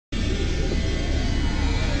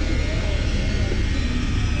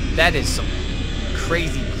That is some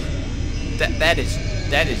crazy... That is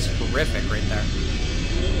horrific right there.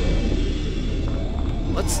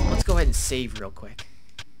 Let's go ahead and save real quick.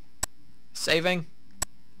 Saving.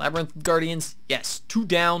 Labyrinth Guardians. Yes. 2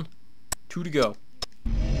 down. 2 to go.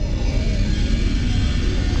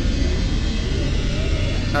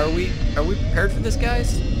 Are we prepared for this,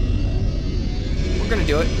 guys? We're gonna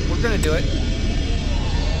do it. We're gonna do it.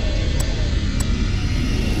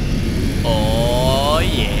 Oh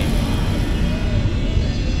yeah.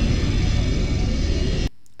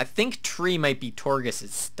 I think Tree might be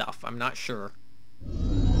Torgus's stuff. I'm not sure.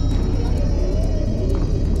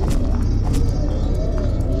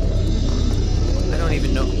 I don't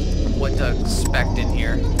even know what to expect in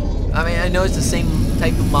here. I mean, I know it's the same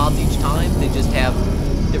type of mobs each time. They just have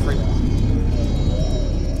different...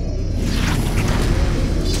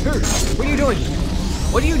 What are you doing?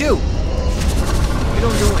 What do you do? You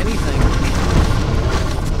don't do anything.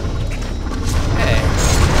 Hey.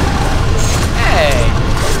 Hey!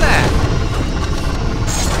 What's that?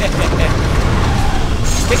 Kick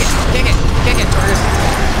it! Kick it! Kick it, Torgus!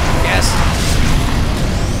 Yes!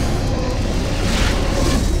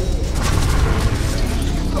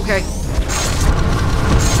 Okay.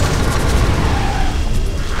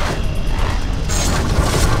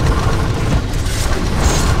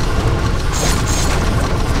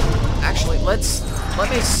 Actually, let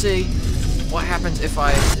me see what happens if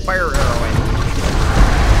I fire arrow it.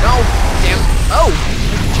 No! Damn! Oh!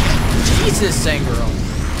 Jesus, Sanguro!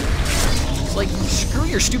 It's like, screw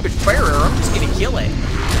your stupid fire arrow, I'm just gonna kill it.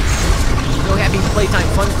 No happy playtime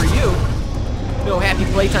fun for you. No happy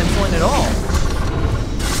playtime fun at all.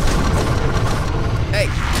 Hey,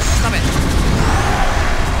 stop it.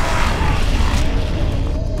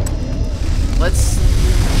 Let's...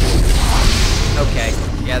 Okay.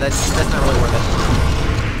 Yeah, that's not really worth it.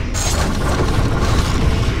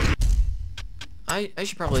 I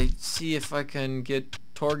should probably see if I can get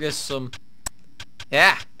Torgus some...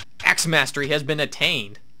 Yeah! Axe Mastery has been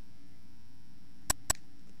attained.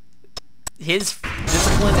 His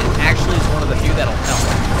discipline actually is one of the few that'll help.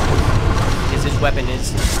 Because his weapon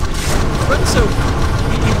is... Runs so...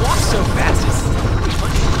 He walks so fast, it's pretty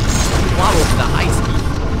funny. He waddles at a high speed.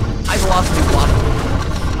 High velocity waddle.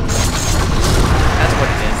 That's what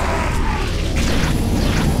it is.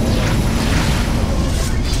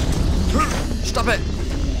 Stop it!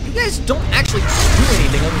 You guys don't actually do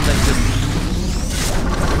anything other than just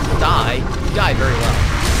die. You die very well.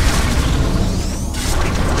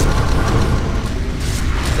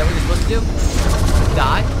 Is that what you're supposed to do?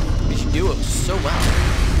 Die? Because you do it so well.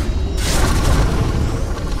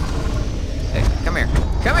 Hey, come here.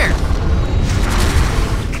 Come here!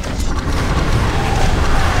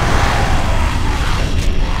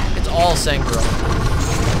 It's all Sanguro.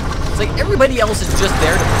 It's like everybody else is just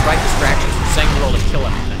there to provide distractions for Sanguro to kill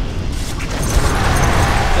everything.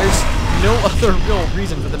 There's no other real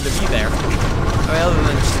reason for them to be there. I mean, other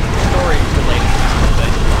than story-related reasons, but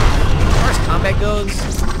as far as combat goes,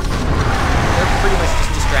 they're pretty much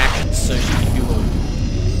just distractions, so she can do what...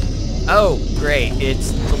 Oh, great.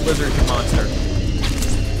 It's the lizard monster.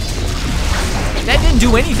 That didn't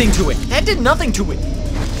do anything to it. That did nothing to it.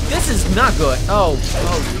 This is not good. Oh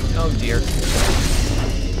dear.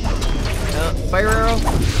 Fire arrow?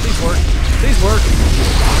 Please work. Please work.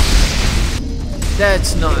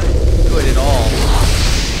 That's not good at all.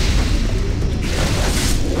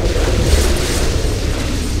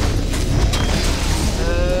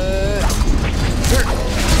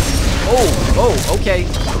 Oh, okay.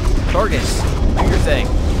 Torgus, do your thing.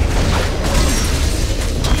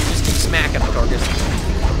 Just keep smacking him, Torgus.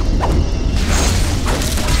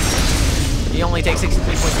 He only takes 63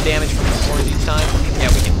 points of damage from his horns each time.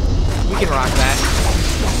 Yeah, we can rock that.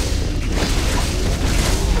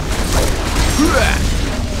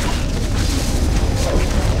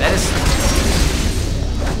 That is...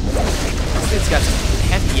 It's got some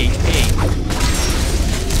hefty HP.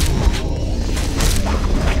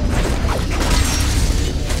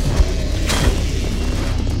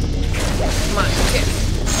 Come on, kick!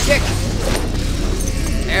 Kick!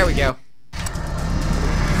 There we go.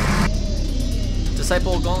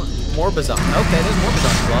 Disciple Golem. More Bazon. Okay, there's more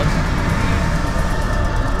Bazon gloves.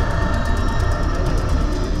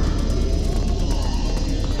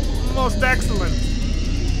 Most excellent.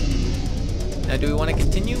 Now, do we want to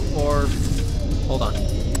continue or hold on?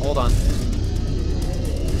 Hold on.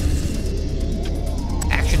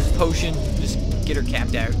 Action potion. Just get her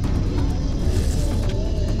capped out.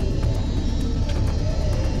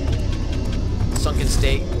 Sunken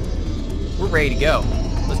state. We're ready to go.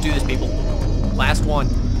 Let's do this, people. Last one.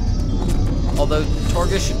 Although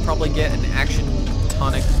Torgus should probably get an action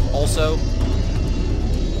iconic also.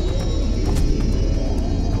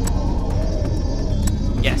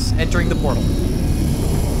 Yes, entering the portal.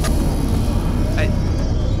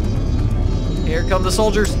 Here come the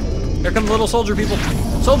soldiers. Here come the little soldier people.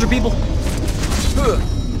 Soldier people. Ugh.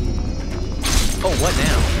 Oh, what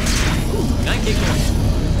now? Ooh, 9K coins.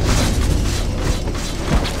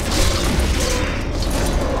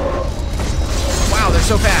 Wow, they're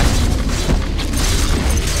so fast.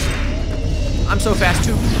 I'm so fast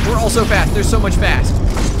too. We're all so fast. There's so much fast.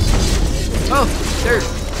 Oh,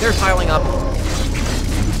 they're piling up.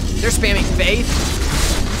 They're spamming Faith.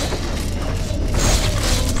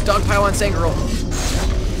 Dogpile on Sangirl.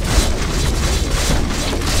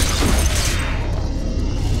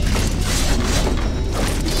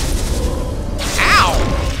 Ow!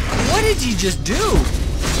 What did he just do?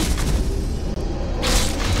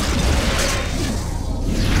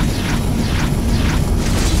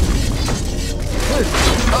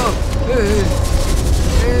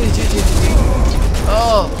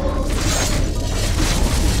 Oh,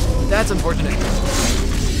 that's unfortunate.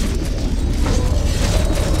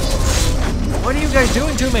 What are you guys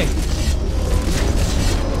doing to me?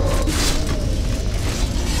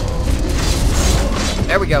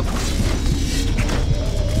 There we go.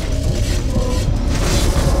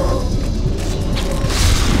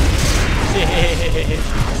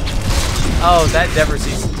 Oh, that never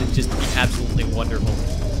ceases to just be absolutely wonderful.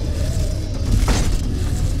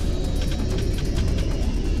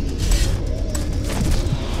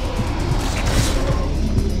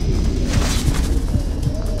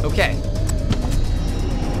 Okay.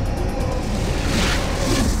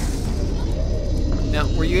 Now,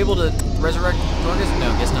 were you able to resurrect Dorcas?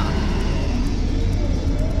 No, guess not.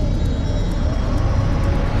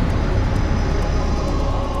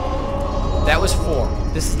 That was 4.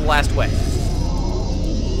 This is the last way.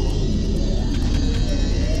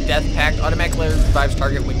 Death Pact automatically revives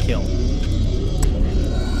target when killed.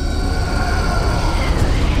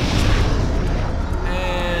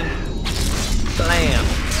 And blam.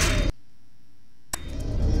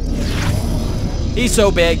 He's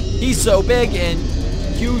so big. He's so big and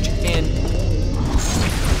huge and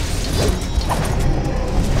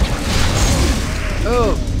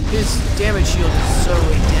oh, his damage shield is so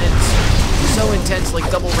intense. So intense,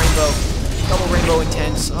 like double rainbow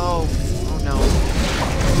intense. Oh no.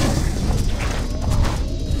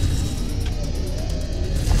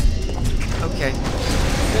 Okay.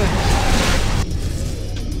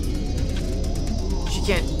 She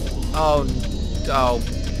can't. Oh,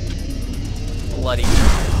 bloody.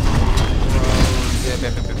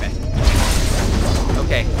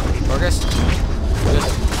 Okay, Dorcas.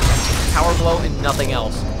 Just power blow and nothing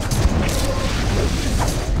else.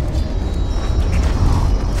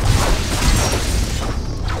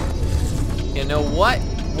 You know what?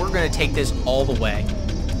 We're gonna take this all the way.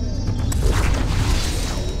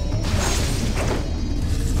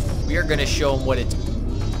 We are gonna show them what it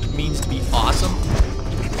means to be awesome.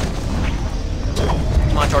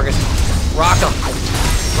 Come on, Dorcas. Rock them.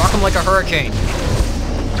 Rock them like a hurricane.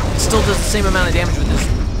 It still does the same amount of damage with this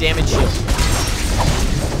damage shield.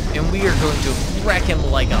 And we are going to wreck him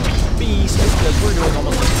like a beast because we're doing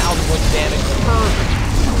almost 1,000 points of damage.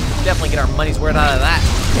 Perfect. Definitely get our money's worth out of that,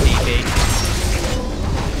 baby.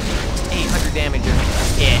 800 damage or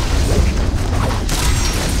hit.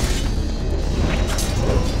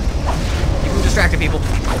 You can distract people.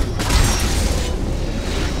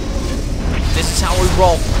 This is how we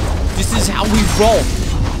roll. This is how we roll.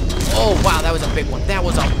 Oh, wow, that was a big one. That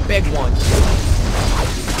was a big one.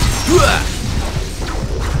 Yeah.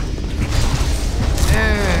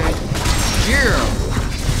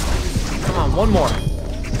 Come on, one more.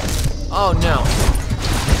 Oh, no.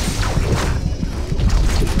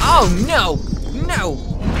 Oh, no. No.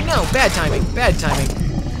 No, bad timing. Bad timing.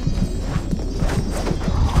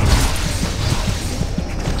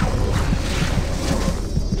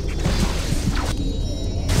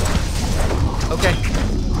 Okay.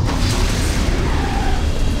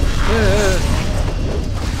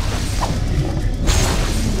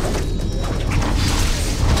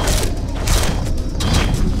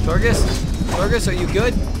 Torgus? Torgus, are you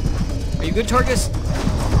good? Are you good, Torgus?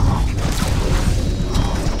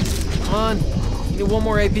 Come on. You need one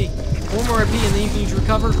more AP. One more AP and then you can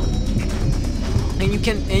recover.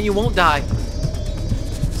 And you won't die.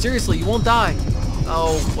 Seriously, you won't die.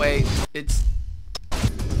 Oh, wait. It's...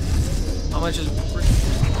 How much is...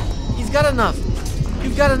 He's got enough.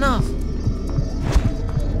 You've got enough.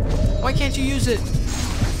 Why can't you use it?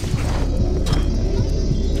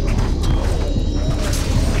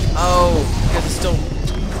 Oh, because it's still...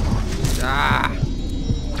 Ah.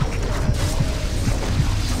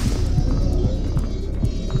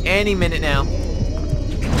 Any minute now.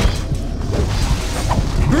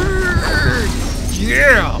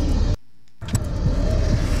 Yeah!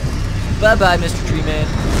 Bye-bye, Mr. Tree Man.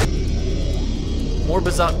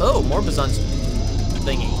 Morbazon. Oh, Morbazon's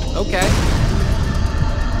thingy. Okay.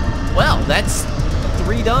 Well, that's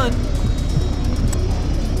 3 done.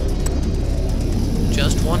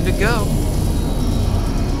 Just 1 to go.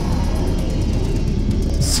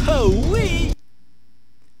 Sweet!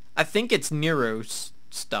 I think it's Nero's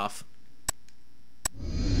stuff.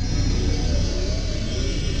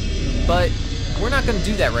 But we're not going to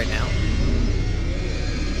do that right now.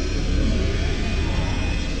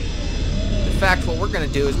 In fact, what we're going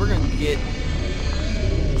to do is we're going to get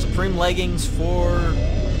Supreme Leggings for...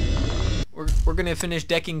 We're going to finish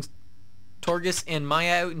decking Torghast and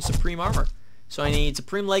Maia out in Supreme Armor. So I need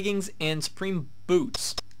Supreme Leggings and Supreme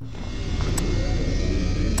Boots.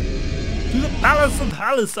 To the Palace of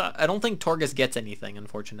Halissa. I don't think Torghast gets anything,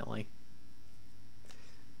 unfortunately.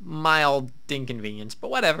 Mild inconvenience, but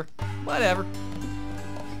whatever. Whatever.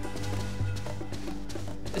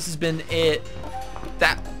 This has been it.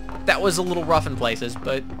 That was a little rough in places,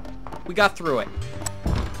 but we got through it.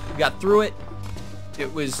 We got through it.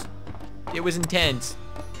 It was intense.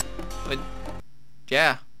 But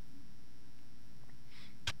yeah.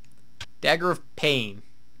 Dagger of Pain.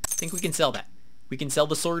 I think we can sell that. We can sell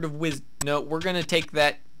the Sword of Wisdom. No, we're gonna take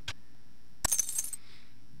that.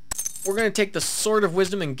 We're gonna take the Sword of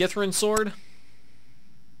Wisdom and Githrin Sword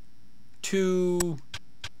to...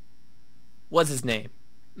 What's his name?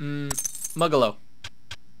 Muggalo.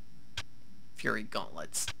 Fury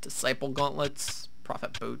Gauntlets. Disciple Gauntlets.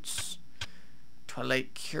 Prophet Boots.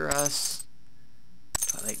 Twilight Cuirass.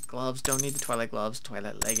 Twilight Gloves. Don't need the Twilight Gloves.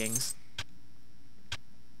 Twilight Leggings.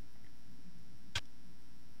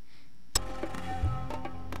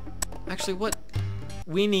 Actually, what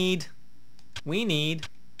we need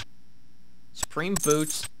Supreme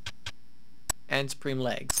Boots and Supreme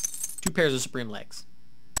Legs. 2 pairs of Supreme Legs.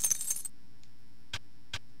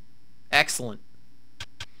 Excellent.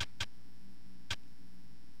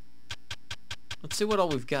 Let's see what all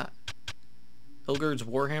we've got. Ilgurd's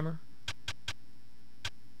Warhammer.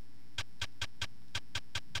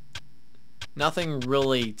 Nothing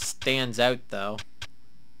really stands out though.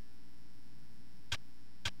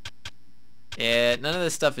 Yeah, none of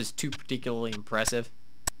this stuff is too particularly impressive.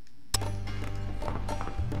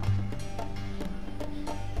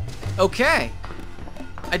 Okay.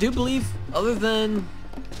 I do believe, other than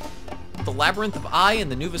the Labyrinth of Eye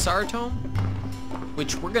and the Nuvasara Tome,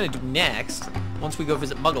 which we're going to do next, once we go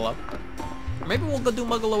visit Muggalo. Or maybe we'll go do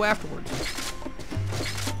Muggalo afterwards.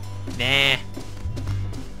 Nah.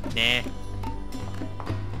 Nah.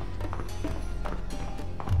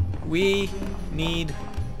 We need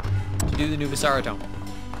to do the Nuvasara Tome.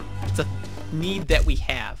 It's a need that we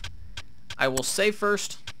have. I will say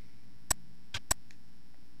first.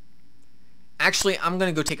 Actually, I'm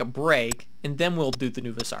going to go take a break, and then we'll do the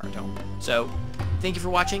Nuvasara Tome. So, thank you for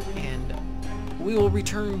watching, and we will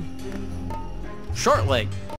return shortly.